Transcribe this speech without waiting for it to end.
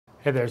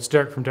Hey there, it's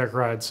Derrick from Derrick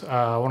Rides.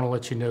 I want to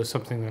let you know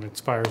something that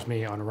inspires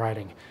me on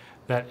riding.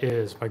 That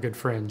is my good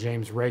friend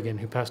James Reagan,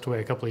 who passed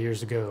away a couple of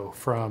years ago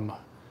from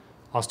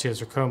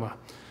osteosarcoma.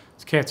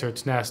 It's cancer,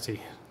 it's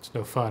nasty, it's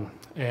no fun,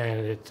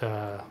 and it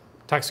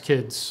attacks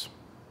kids,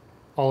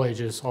 all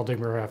ages, all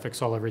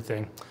demographics, all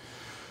everything.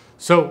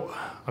 So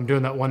I'm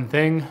doing that one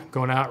thing,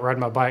 going out, riding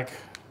my bike,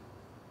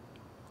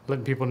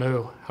 letting people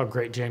know how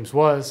great James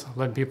was,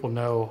 letting people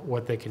know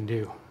what they can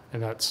do,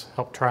 and that's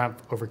help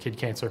triumph over kid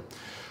cancer.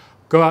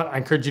 Go out, I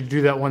encourage you to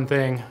do that one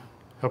thing,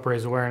 help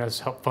raise awareness,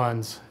 help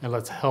funds, and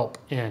let's help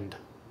end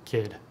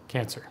kid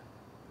cancer.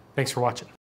 Thanks for watching.